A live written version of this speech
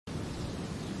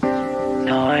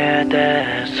너에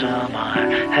대해서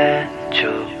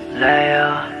말해줄래요?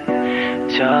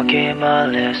 저기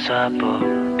멀리서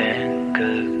보인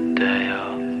그대여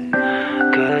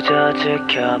그저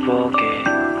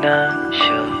지켜보기는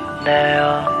쉽네요.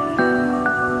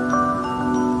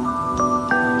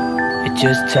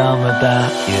 Just tell me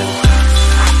about you.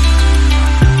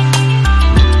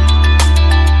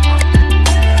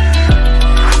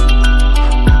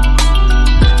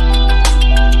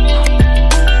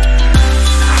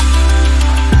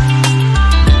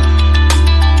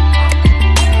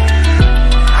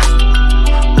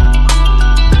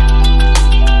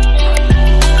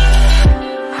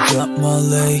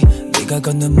 멀리 네가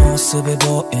걷는 모습이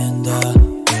보인다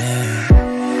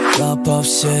yeah. 겁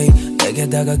없이 내게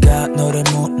다가가 너를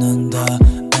묻는다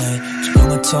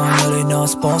조용한 터널에 넣은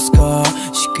스포츠카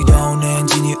시끄러운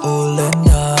엔진이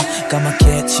울린다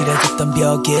까맣게 칠해졌던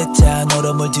벽에 다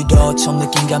너로 물들어 처음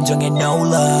느낀 감정에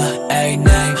놀라 A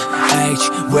name, age,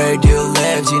 where do you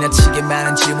live 지나치게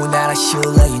많은 질문 알아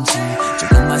실례인지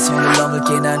조금만 손을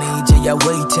넘을게 난 이제야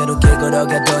위태롭게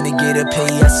걸어가던 이 길을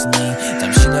피했으니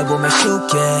잠시 널 보면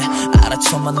쉽게 알아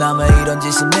처음만 남아 이런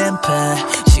짓은 민폐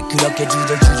시끄럽게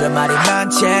주저주저 말이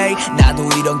많지 나도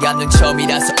이런 감정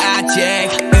처음이라서 아직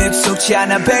익숙치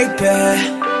않아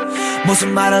baby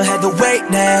무슨 말을 해도 wait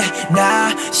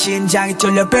나 심장이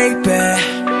떨려 baby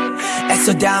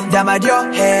애써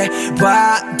담담하려 해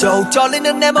봐도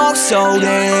떨리는 내 목소리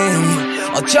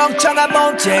어정쩡한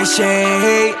몸짓이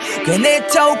괜히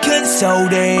더 큰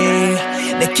소리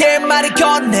내게 말을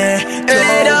건네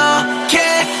이렇게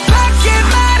밖에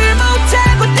말을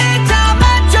못하고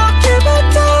대담한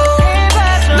적기부터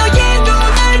너의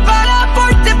눈을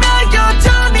바라볼 때면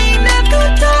여전히 내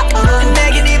같아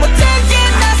내겐 이 못한 게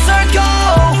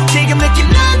낯설고 지금 느낀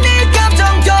난 네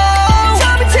감정도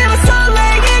잠이 채워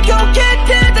설레이고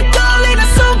곁에다 떨리는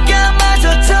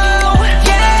순간마저도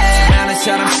수많은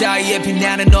사람 사이에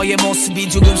빛나는 너의 모습이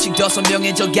조금씩 더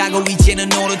선명해져 가고 이제는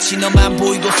오롯이 너만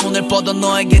보이고 손을 뻗어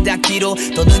너에게 닿기로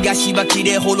더는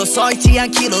가시밭길에 홀로 서있지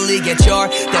않기를 이게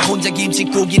절대 혼자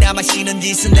김치국이나 마시는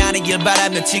짓은 아니길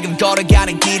바라며 지금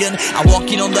걸어가는 길은 I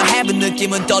walking on the heaven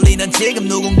느낌은 떨리는 지금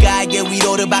누군가에게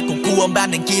위로를 받고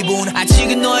구원받는 기분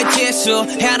아직은 너의 재수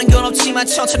하는 건 없지만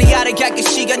천천히 알아갈게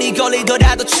시간이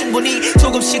걸리더라도 충분히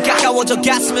조금씩 가까워져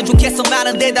갔으면 좋겠어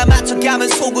많은 데다 맞춰가면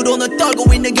속으로는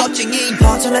떨고 있는 걱정이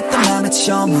퍼져냈던 맘에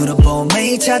처음으로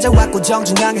봄이 찾아왔고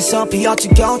정중앙에서 피었지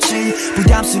꽃이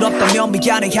부담스럽다면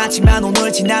미안해 하지만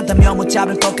오늘 지난다면 못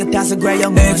잡을 것 같아서 그래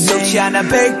영원히 익숙지 않아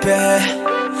baby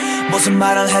무슨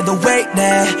말을 해도 wait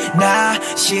나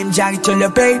심장이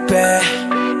떨려 baby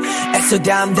애써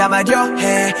담담하려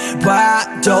해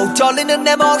봐도 떨리는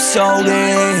내 목소리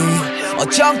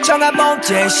어정쩡한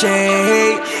몸짓이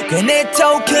괜히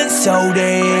더 큰 소리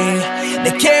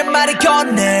내게 말을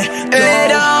건네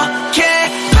이렇게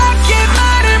밖에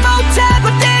말을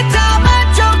못하고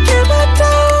대담한 적기부터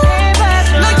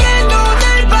너의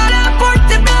눈을 바라볼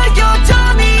때면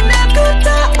여전히 내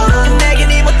같아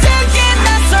내겐 이 못한 게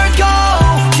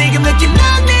낯설고 지금 느낀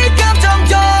난 네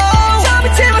감정도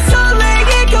잠이 채워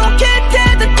설레이고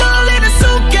곁에다 떨리는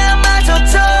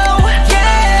순간마저도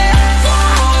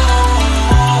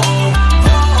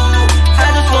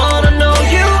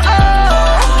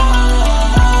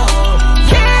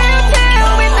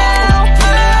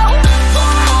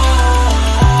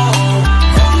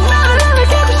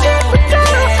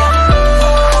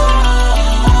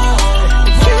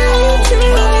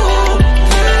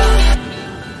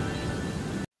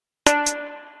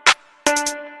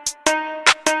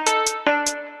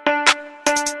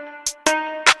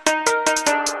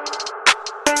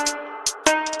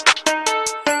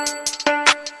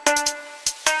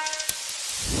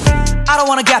I don't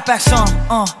wanna get back some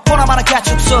보나마나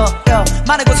가축서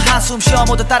많은 곳에 한숨 쉬어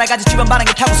모두 따라가지 주변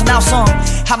반응에 타고서 나온 song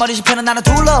한 마디씩 펴는 나는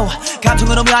둘러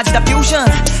감정은 오묘하지 다 퓨전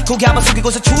고개 한번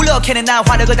숙이고서 줄여 걔네 나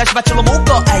화력을 다시 밧줄로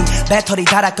묶어 에이 배터리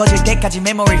닳아 꺼질 때까지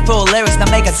memory full lyrics 나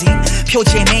매거진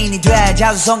표지의 메인이 돼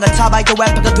자주성과 타바이크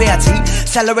래퍼가 돼야지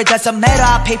셀러리 달성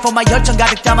매라 pay for my 열정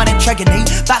가득 담아낸 트랙이니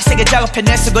빡세게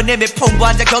작업해내 쓰고 님이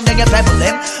풍부한 자 경쟁의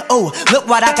레벨링 Oh look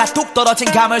what I got 뚝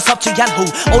떨어진 감을 섭취한 후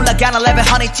올라가는 레벨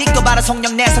허니 찍어봐라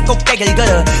속력 내서 꼭대기를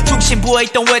걸어 중심부에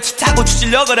있던 웨치 타고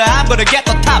추질려 걸어 I'm gonna get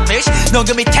the top fish 넌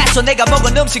그 밑에서 내가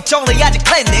먹은 음식 정리하지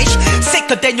cleanish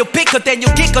Sicker than you, bigger than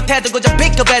you 기껏해도 그저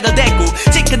비급에도 대고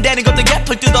지끈대는 것도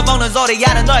예쁠 뜯어먹는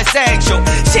소리야는 너의 생쇼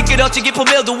시끄럽지 깊은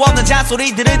밀도 없는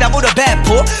잔소리들을 다 물어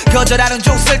배포 거절하는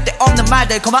중 쓸데없는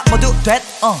말들 그만 모두 됐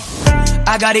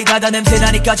아가리 가다 냄새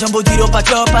나니까 전부 뒤로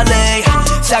빠져 빨리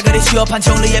싸그리 취업한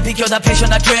정리에 비켜다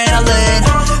패션 아드레날린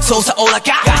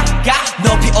솟아올라가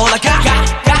높이 올라가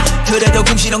그래도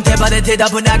궁시렁 대받의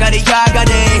대답은 아가리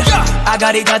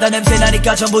아가리 가다 냄새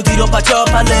나니까 전부 뒤로 빠져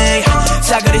빨리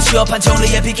사거리 취업한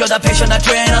정리에 비켜다 패션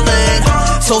아드레날린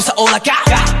솟아올라가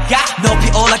높이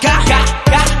올라가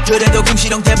그래도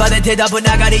궁시렁 대받의 대답은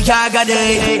아가리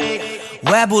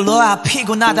왜 불러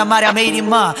피곤하다 말야 매일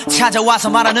마 찾아와서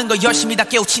말하는 거 열심히 다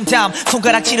깨우친 다음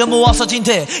손가락질은 모아서진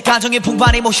듯 감정의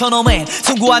풍반이 모셔놓은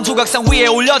숭고한 조각상 위에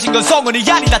올려진 건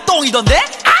성은이 아니다 똥이던데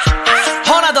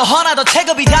하나 더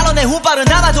체급이 달러 내 후발은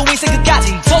남아도 인생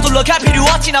끝까지 서둘러 갈 필요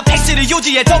없지 난 팩스를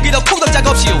유지해 더기더 쿵덕작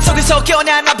없이 속에서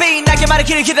깨어난 나비 나게 말의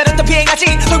길을 기다렸던 비행하지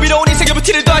흥미로운 인생의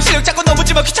부티를 더할 실력 잡고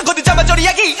넘어지면 귀찮거든 잡아줘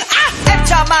이야기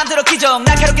앱차 만들어 기정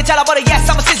날카롭게 잘라버려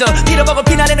yes I'm a scissor 빌어먹을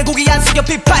피나내는 고기 안 숙여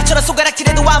빗발처럼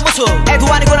손가락질해도 안 무수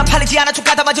애도 아니고 난 팔리지 않아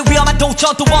족가다 맞은 위험한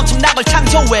도전 또 엄청난 걸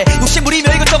창조해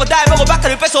욕심부리며 이것저것 다 해먹어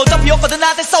바카를 뺏어 어차피 없거든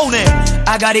나한테 쏘네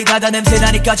아가리 가다 냄새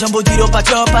나니까 전부 뒤로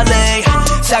빠져 빨리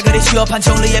사거리 취업한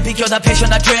정리에 비켜다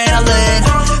패션 아드레날린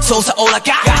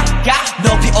솟아올라가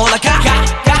높이 올라가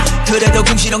그래도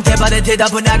궁시렁 대받의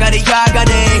대답은 아가리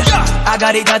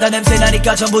아가리 가다 냄새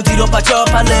나니까 전부 뒤로 빠져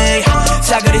빨리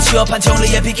사거리 취업한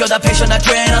정리에 비켜다 패션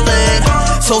아드레날린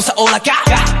솟아올라가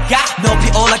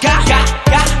높이 올라가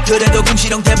그래도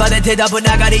궁시렁 대받의 대답은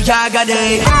아가리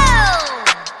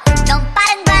너무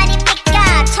빠른 거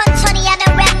아닙니까 천천히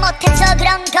하면 왜 못해서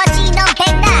그런 거지 넌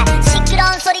백날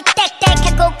시끄러운 소리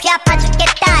땡땡하고 귀 아파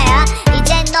죽겠다 야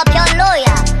이젠 너 별로야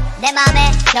내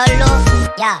맘에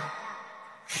별로야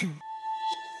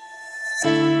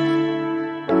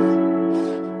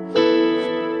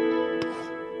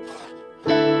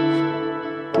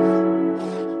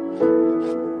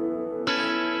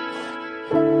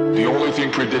The only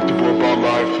thing predictable about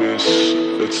life is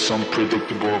its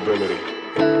unpredictability.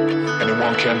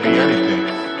 Anyone can be anything.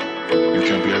 You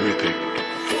can be everything.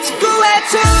 지구에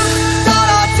쭉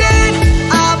떨어진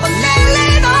I'm a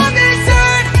alien on this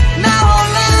earth 나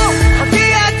홀로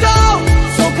어디에도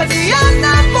속하지 않아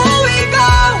보이고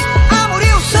아무리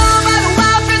웃어봐도 I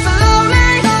feel so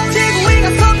lonely 지구 위가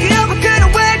섞이려고 그런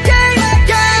waiting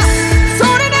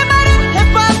소리 내 말을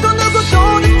해봐도 누구도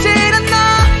듣질 않아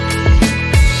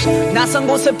낯선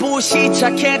곳에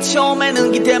부시작해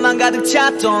처음에는 기대만 가득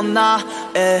찼던 나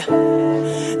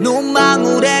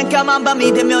눈망울엔 까만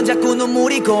밤이 되면 자꾸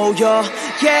눈물이 고여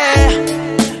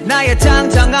나의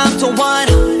당당함 또한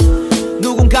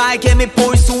누군가에게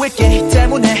밉보일 수 있기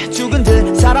때문에 죽은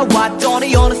듯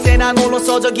살아왔더니 어느새 난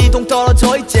홀로서 저기 동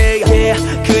떨어져 있지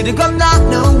그들과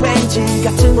나는 왠지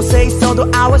같은 곳에 있어도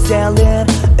I was alien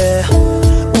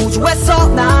우주에서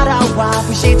날아와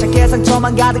불시착해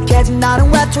상처만 가득해진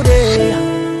나는 외톨이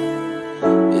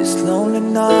It's lonely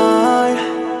night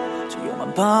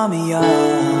조용한 밤이야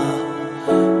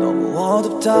너무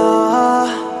어둡다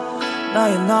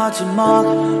나의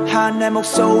나지막한 내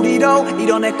목소리로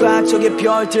이뤄내 꽉 저기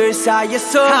별들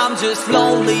사이에서 I'm just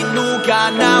lonely 누가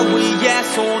나 위에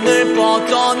손을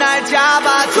뻗어 날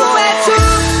잡아줘 쭉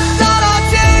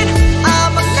떨어진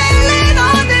I'm a alien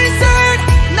on this earth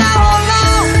나 홀로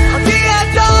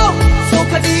어디에도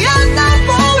속하지 않아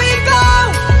보이고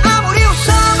아무리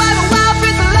웃어봐도 I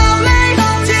feel so lonely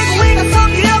지구 위가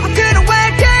섞이려고 그런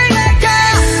waiting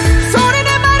소리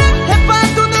내 말을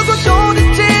해봐도 누구도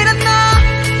듣질 않아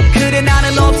그래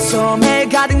나는 없어 매일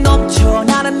가득 넘쳐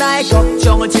나는 나의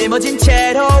걱정을 짊어진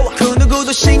채로 그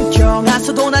누구도 신경 안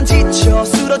써도 난 지쳐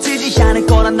쓰러지지 않을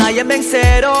거란 나의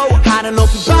맹세로 하늘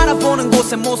높이 바라보는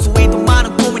곳에 모습이 더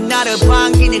많은 꿈이 나를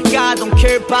반기니까 Don't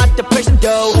care about the person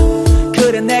though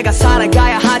그래 내가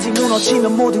살아가야 하지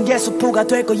무너지면 모든 게 수포가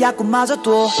될 거야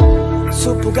꿈마저도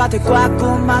수포가 될 거야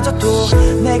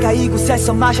꿈마저도 내가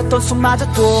이곳에서 마셨던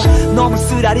술마저도 너무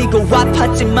쓰라리고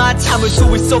아팠지만 참을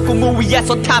수 있어 꿈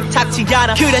위에서 탐탁지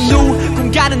않아 그래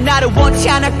누군가는 나를 원치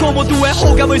않았고 모두의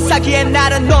호감을 사기엔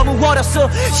나는 너무 어렸어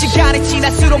시간이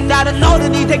지날수록 나는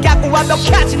어른이 돼가고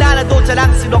완벽하진 않아도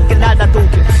자랑스럽게 날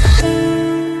놔두게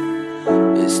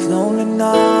It's lonely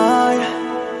night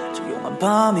조용한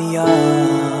밤이야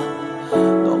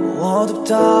너무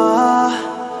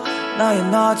어둡다 나의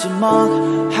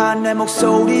마지막한 내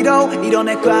목소리로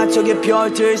이뤄내 꽉 저기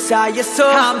별들 사이에서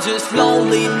I'm just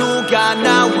lonely 누가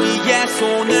나 위에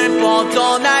손을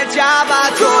뻗어 날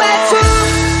잡아줘 쭉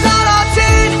떨어진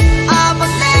I'm a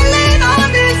alien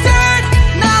on this earth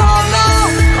나 홀로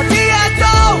어디에도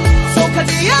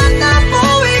속하지 않아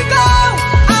보이고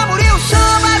아무리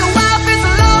웃어봐도 I feel so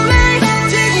lonely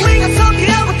지구 위가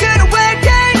섞이려고 그런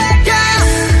waiting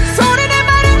소리 내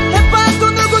말을 해봐도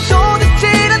누구도 듣질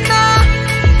않아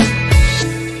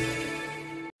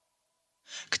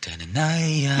그때는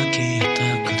나의 이야기였다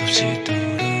끝없이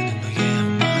떠오르는 너의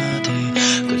한마디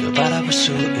그저 바라볼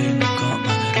수 있는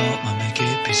것만으로 맘에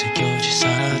깊이 새겨진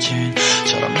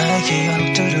사진처럼 내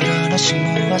하나씩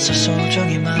모아서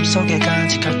소중히 맘속에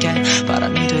간직할게.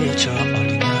 바람이 되어줘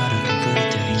멀리 날아간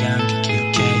그대의 향기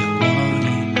기억해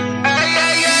영원히.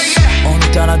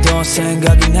 오늘따라도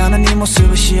생각이 나는 네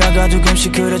모습을 시야가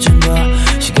조금씩 그려진다.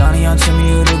 시간이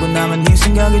한참이 흐르고 나면 네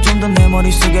생각이 좀 더 내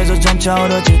머릿속에서 점차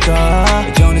어려질까.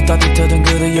 여전히 따뜻하던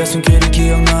그대의 손길이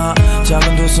기억나.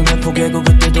 작은 두 손을 포개고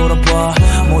그때 돌아봐.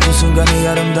 모든 순간이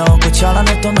아름다웠고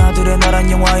찬란했던 아들의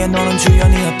나란 영화에 너는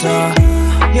주연이었다.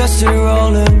 Yes,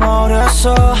 rolling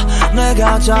머리에서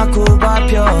내가 자꾸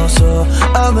밟혀서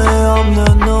의미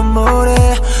없는 눈물이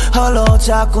홀로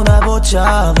자꾸 날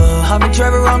붙잡아. I've been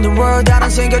driving around the world 다른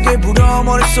생각이 불어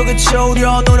머릿속에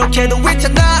채우려 노력해도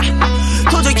있잖아.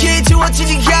 도저히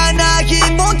지워지지 않아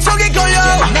이 몸속에 걸려.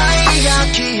 나의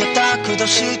이야기에 딱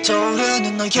끝없이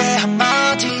떠오르는 너의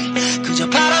한마디. 그저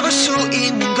바라볼 수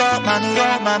있는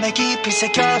것만으로 맘에 깊이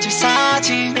새겨질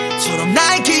사진처럼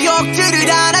나의 기억들을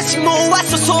하나씩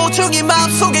모아서 소중히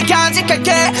마음속에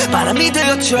간직할게. 바람이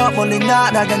들려쳐 멀리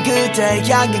날아간 그대의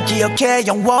향기 기억해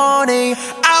영원히.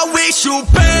 I wish you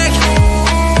back.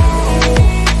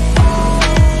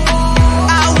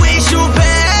 I wish you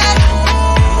back.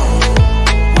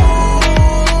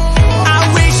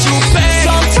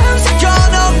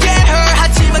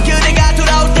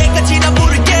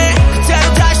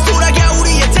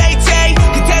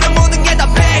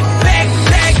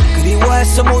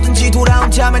 뭐든지 돌아온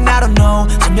잠은 I don't know.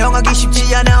 설명하기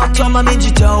쉽지 않아 어떤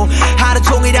맘인지도. 하루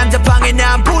종일 한자방에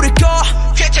난 불을 꺼.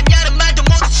 괜찮냐는 말도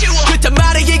못 치워. 그딴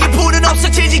말에 얘기 불은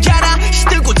없어지지 않아.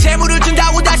 시들고 재물을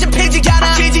준다고 다시 피지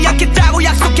않아. 지지 않겠다고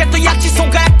약속했던 약지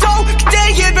손가락도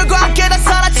그때의 일별과 함께 다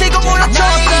사라지고 몰라줬어.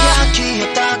 나의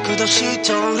이야기에 딱 끝없이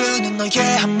떠오르는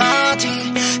너의 한마디.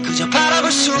 그저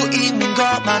바라볼 수 있는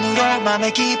것만으로 맘에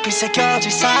깊이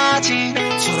새겨질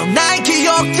사진처럼 나의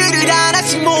기억들을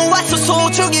하나씩 모아서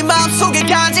소중히 마음속에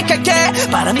간직할게.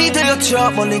 바람이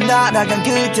들려쳐 멀리 날아간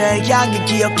그대의 향기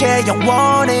기억해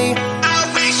영원히. I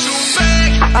wish you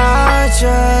back. I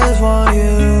just want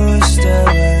you to stay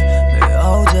with me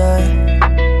all day.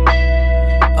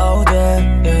 All day,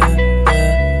 yeah,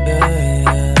 yeah, yeah,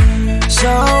 yeah.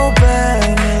 So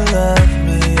baby love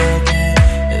me again.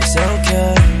 It's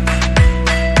okay.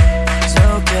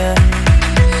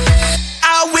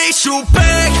 I wish you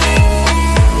back.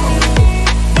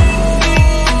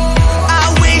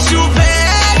 I wish you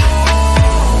back.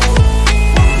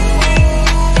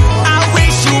 I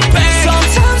wish you back.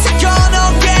 Sometimes I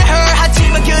gonna get hurt.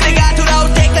 하지만 그대가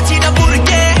돌아올 때까지 난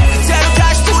부를게. 그대로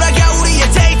다시 돌아가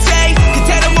우리의 date day.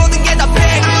 그대로 모든 게 다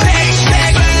back, back,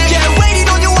 back. Yeah, waiting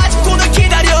on you 아직도 널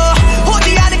기다려.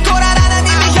 오지 않을 거란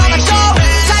하나님의 영화도.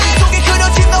 삶 속에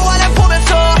그려진 너와 날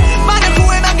보면서 많은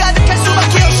후회만 가득할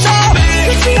수밖에 없어.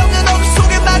 끝이 없는 어둠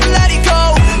속에 막을 let it go.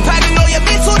 밝은 너의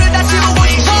미소를 다시 보고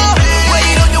싶어.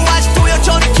 Waiting on you 아직도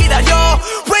여전히 기다려.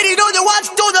 Waiting on you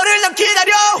아직도 너를 난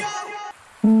기다려.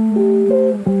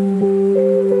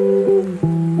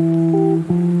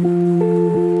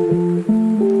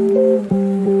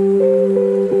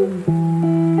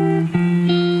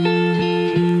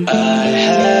 I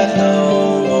have no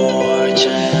more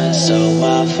chance, so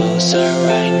my fools are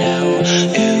right now.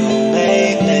 You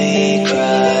make me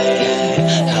cry.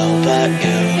 How about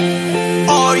you?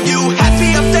 Are you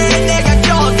happy up there? 내가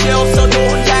곁에 없어도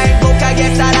혼자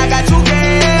행복하게 살아가줄게.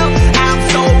 I'm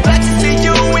so glad to see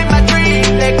you in my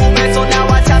dream. 내 꿈에서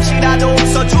나와 잠시라도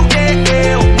웃어줄게.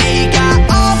 네가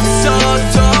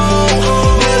없어도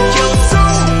느낄 수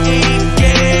있게.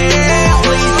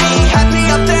 Please be happy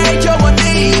up there. 영원히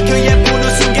그 예쁜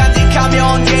웃음 간직하며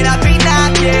언제나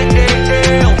빛나게.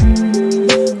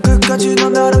 끝까지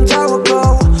넌 나를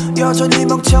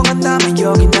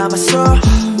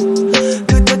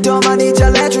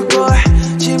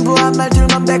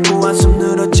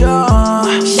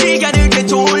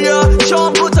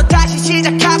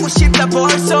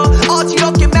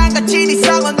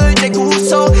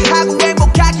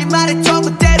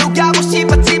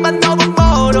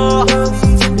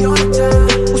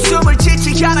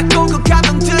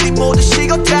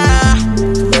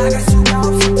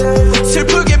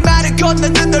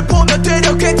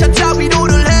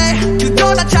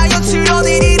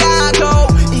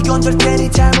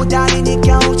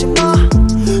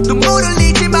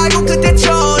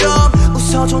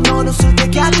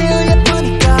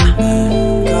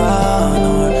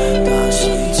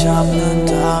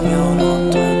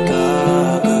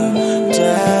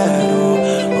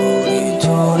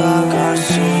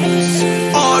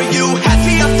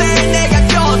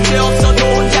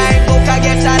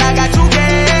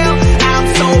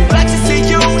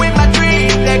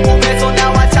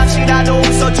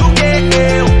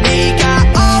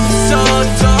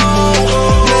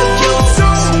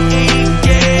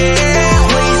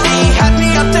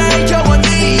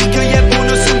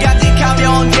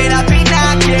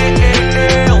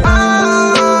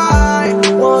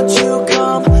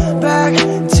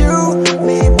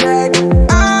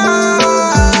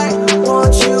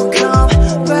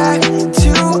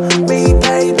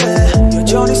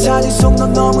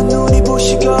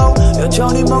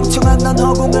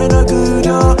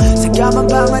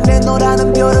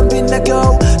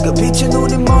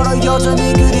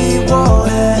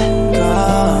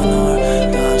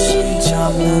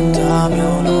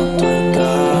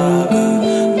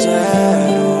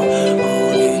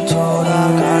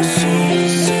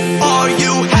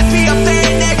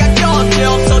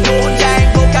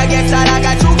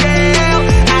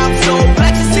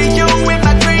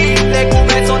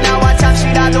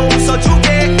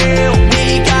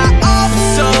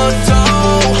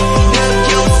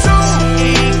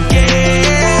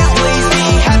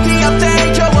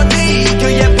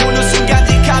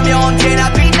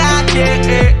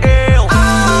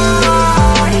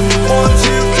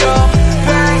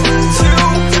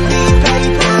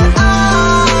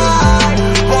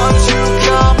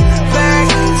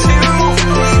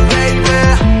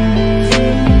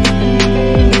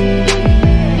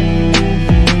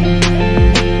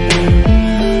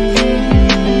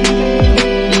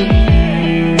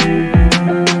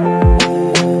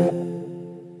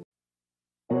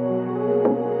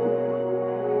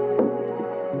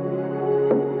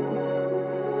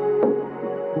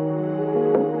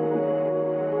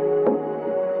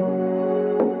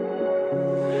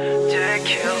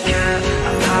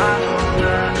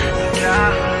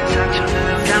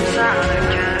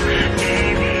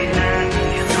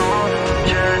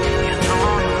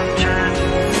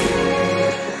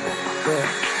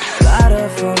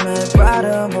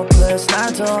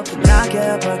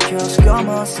그려서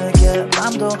검은색의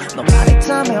맘도 너만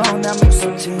있다면 난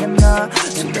무섭지 않나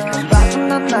수백 번 봐도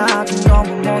난 나도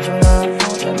너무 모자라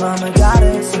내 맘을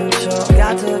가릴 상처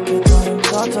가득했던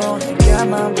것도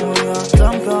내게만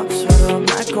보였던 것처럼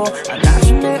맑고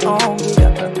안아준 내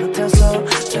온기가 따뜻해서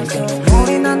잠깐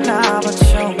눈물이 난 나만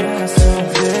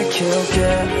처음이었어 들킬게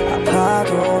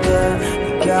아파도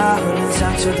돼 네가 흘린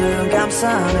상처들은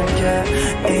감싸낼게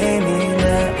이미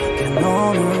내게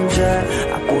너는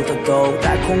죄 아프다고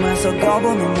달콤해서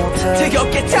거부는 못해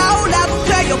지겹게 타올라도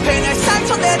돼 옆에 날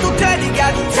상처내도 돼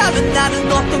네가 좋다면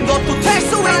나는 어떤 것도 될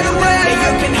수 있는 way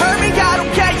You can hurt me I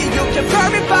don't care You can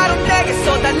hurt me 바로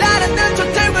내게서 달라는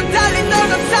저들과 달리 널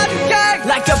감싸줄게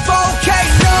Like a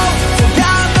volcano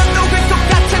다음 넌 누굴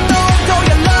똑같은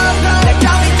농도의 love 내가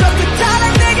미쳐 그타란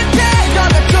내게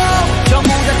데려다줘 전부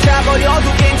다 차버려도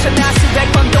괜찮아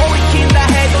수백 번도 익힌다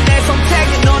해도 내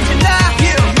선택은 언제나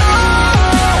You know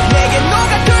내게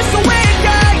녹아들 수 있게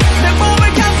내 몸을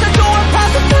감싸줘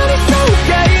아파도 나를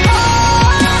쏘게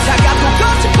차갑고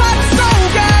거친 바람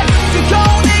속에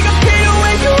뜨거운 네가 필요해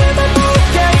You in my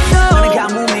volcano 너는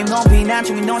가뭄이 넌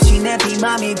비난중인 너신의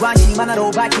비맘이 관심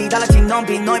하나로 밝히 달라진 넌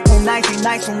빛 너의 품 날씬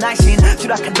나의 손 날씬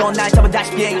추락하던 날 잡아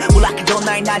다시 비행 몰락하던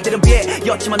나의 날들은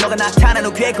비였지만 너가 나타난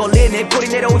후 귀에 걸린 내 볼이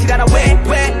내려오질 않아 왜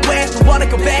You wanna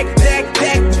go back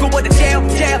누구보다 제일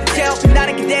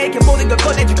빛나는 기대에 모든 걸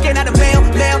꺼내줄게 나는 매일 I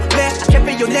can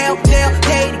feel your nail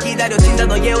내일이 기다려진다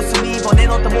너의 웃음 이번엔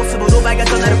어떤 모습으로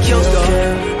밝아져 나를 키워줘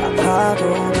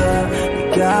아파도 돼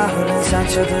네가 흘린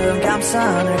상처들은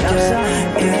감싸낼게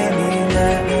이미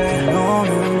내게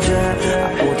너는 죄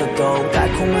아프다고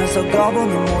달콤해서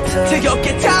거부는 못해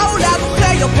지겹게 타올라도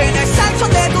돼 옆에 날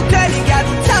상처내도 돼 네가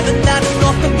좋다면 나는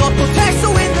어떤 것도 될 수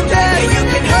있는데 You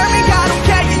can hurt me I don't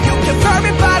care You can hurt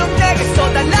me 바로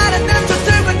내게서 달라는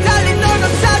저들과 달리 널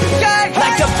감싸줄게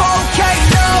Like a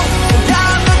volcano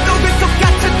다음 넌 누굴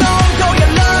똑같은 농도의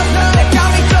love 내가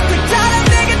미쳐 그타란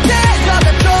내게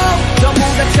데려다줘 전부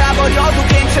다 차버려도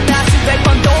괜찮아 수백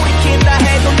번도 익힌다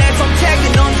해도 내 선택은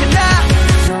언제나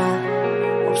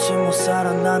너 없이 못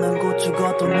살아 나는 곧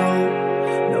죽어도 너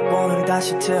몇 번을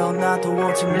다시 태어나도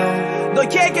오직 너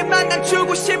너에게만 난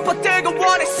주고 싶어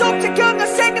뜨거워내 속삭여 널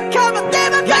생각하면 내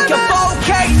맘 Like a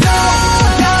volcano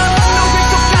누굴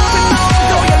똑같은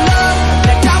농도의 love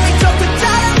내가 미쳐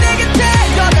그타란 내게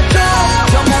데려다줘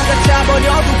전부 다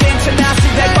차버려도 괜찮아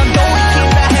수백 번도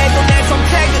익힌다 해도 내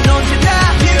선택은 언제나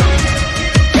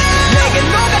내게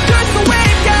녹아들 수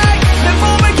있게 내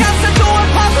몸을 감싸줘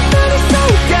아파도 나를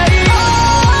쏘게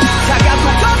차갑고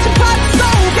거친 바람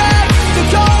속에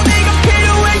뜨거운 네가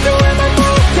필요해 You in my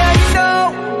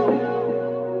volcano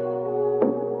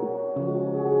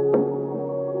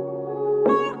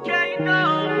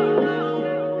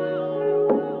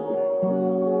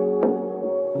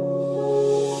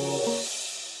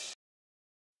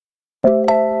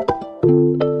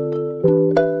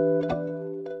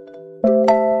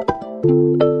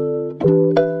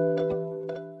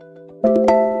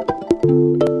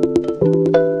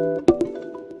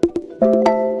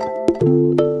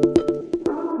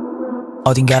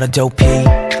어딘가로 도피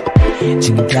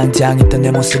지금 당장 있던 내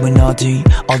모습은 어디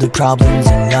All the problems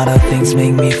and a lot of things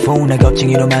make me fool 날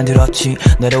겁쟁이로 만들었지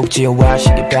날 옥지어와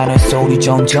시계바늘 소리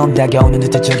점점 다가오는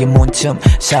듯한 저기 문틈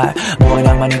살 모에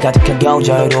낭만이 가득하고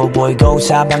자유로워 보이고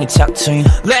사방이 착 트인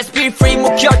Let's be free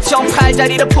목격청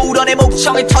팔다리를 풀어내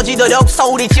목청이 터지도록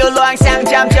소리 질러 항상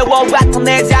잠재워왔던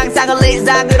내 상상을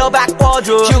일상으로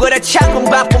바꿔줘 휴거를 창문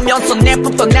바쁘면서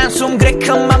내뿜던 난숨 그래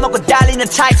큰맘 먹고 달리는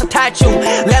차에서 탈출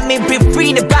Let me be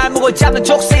free 내 발목을 잡는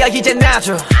족쇄야 이제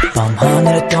놔줘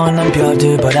밤하늘에 떠있는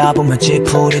별들 바라보며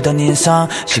찌푸리던 인상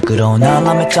시끄러운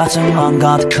알람에 짜증만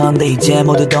가득한데 이제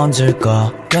모두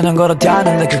던질까 그냥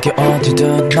걸어다닐래 그게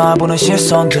어디든 날 보는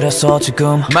시선들에서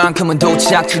지금 만큼은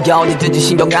도착지가 어디든지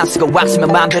신경 안 쓰고 왔으면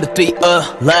맘대로 뛰어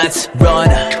Let's run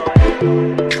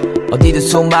어디든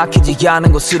숨 막히지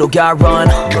않은 곳으로 가 Run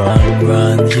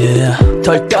yeah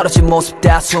덜 떨어진 모습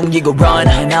다 숨기고 Run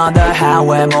Another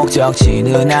highway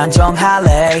목적지는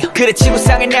안정할래 그래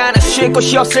지구상에 나는 쉴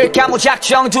곳이 없을까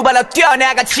무작정 두 발로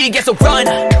뛰어나가지 계속 Run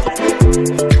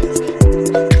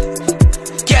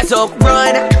계속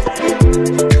Run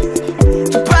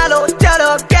두 발로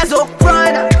뛰어 계속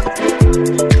Run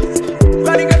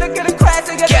Running gonna get a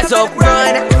crash 계속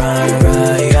Run Run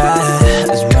right yeah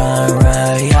Let's run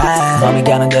right yeah 맘이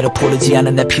가는 대로 고르지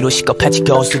않은 내 피로 시겁해지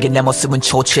거울 속에 내 모습은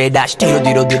초췌해 다시 뒤로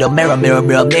mirror mirror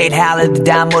mirror need 할래도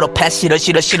다 물어패 싫어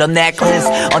necklace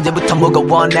언제부터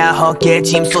무거워 나 어깨에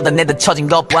짐 쏟아내다 처진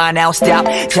것 봐 now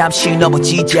stop 잠시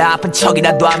넘어지자 아픈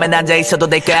척이라도 하면 앉아있어도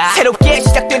될까 새롭게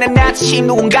시작되는 아침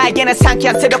누군가에게는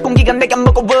상쾌한 새벽 공기가 내가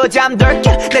무거워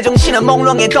잠들게 내 정신은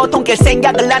몽롱해도 통깰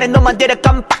생각을 안 해 너만 데려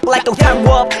깜빡 like a time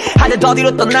warp 하늘 더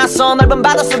뒤로 떠나서 넓은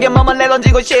바닷속에 몸을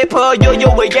내던지고 싶어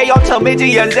요요의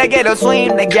요점이지 연 세계로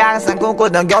swim 내가 항상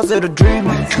꿈꾸던 것으로 dream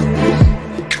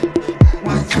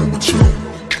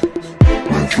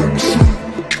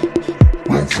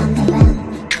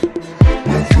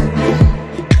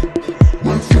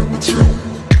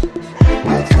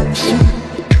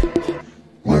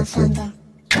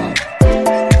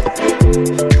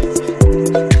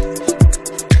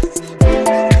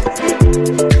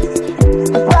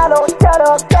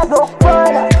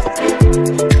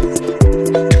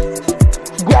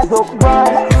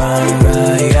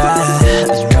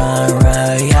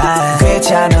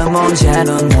괜찮은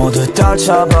문제는 모두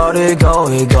떨쳐버리고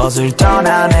이것을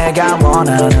떠나 내가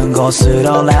원하는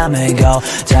곳으로 let me go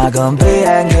작은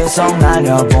비행기 속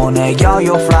날려보내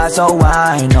여유 fly so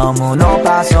high 너무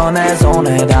높아서 내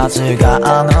손에 닿지가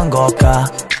않은 걸까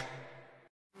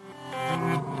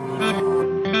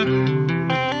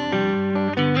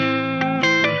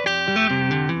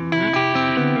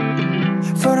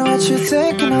For what you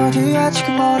thinking 어디야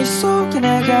지금 머릿속에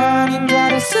내가 아닌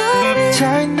다른 사람이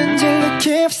차있는지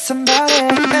looking for somebody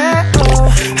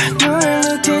너를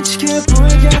느낀치게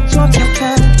보이게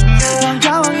도착해 난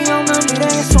가망이 없는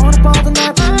미래에 손을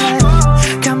뻗어날 뿐에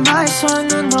가만히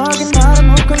서있는 너에게 나를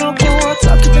묶어놓고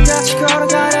어떻게든 같이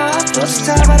걸어가려 What's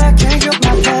the time but I can't get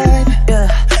my babe yeah.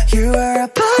 You are a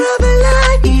part of my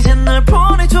life 이젠 널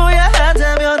보내줘야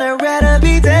한다면 I'd rather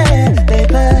be there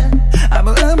baby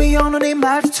아무 의미 없는 이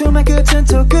말투만 끝은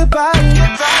또 goodbye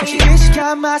이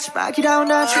시간 마지막이라고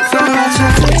난 죽어야지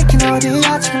thinking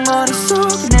어디야 지금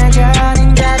머릿속에 내가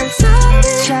아닌 다른 사람이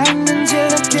찾는지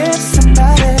looking for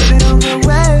somebody Don't know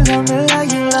where don't know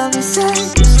like you love me say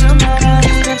Cause 너만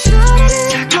아니면 차라리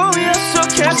다 꼬였어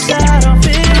cause I don't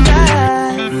feel right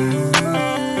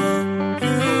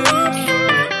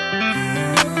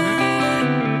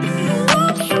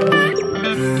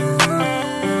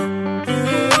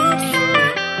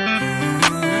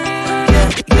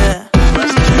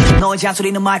너의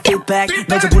잔소리는 my feedback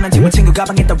내 저분한 짐을 챙겨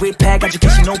가방에 다 repack 아주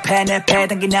계신 노패 내패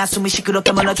당긴 나 숨이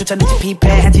시끄럽다면 너조차 늦지 피폐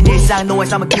한진 일상 너의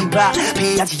삶은 김밥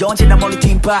피하지 언제나 멀리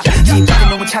팀밥 심장이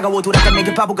너무 차가워 돌아가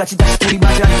내게 바보같이 다시 둘이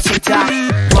맞아하는 식탁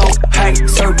Bro hey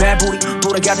serve bad booty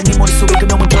돌아가던 네 머릿속에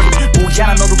그놈은 dirty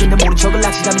모자라 너도 근데 모른 척을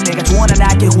하지 않는 내가 좋아하는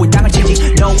나에게 후회 땅을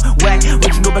치지 No way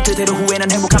외친 고백 그대로 후회는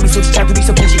행복함이 솔직 잘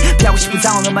둘이서 보지 피하고 싶은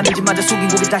상황을 만들지 마자 숙인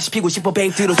고개 다시 피고 싶어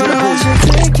babe 뒤로 돌아보지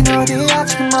어디야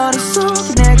지금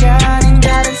머릿속에 내가 아닌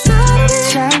다른 사람이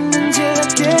찾는지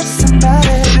looking for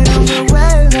somebody Don't know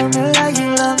where don't know like you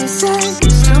love me say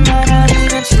Cause 너만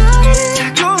아니면 차라리 다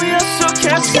꼬였어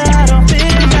cause I don't feel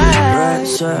right Red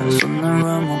says in the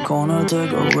room I'm gonna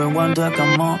take a rewind take a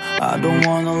more I don't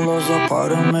wanna lose a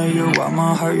part of me You are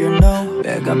my heart you know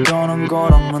내가 떠는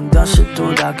걸음은 다시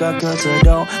돌아가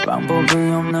그대로 방법이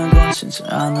없는 건 진짜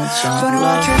않을 참 But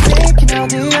what you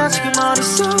thinking 어디야 지금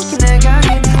머릿속에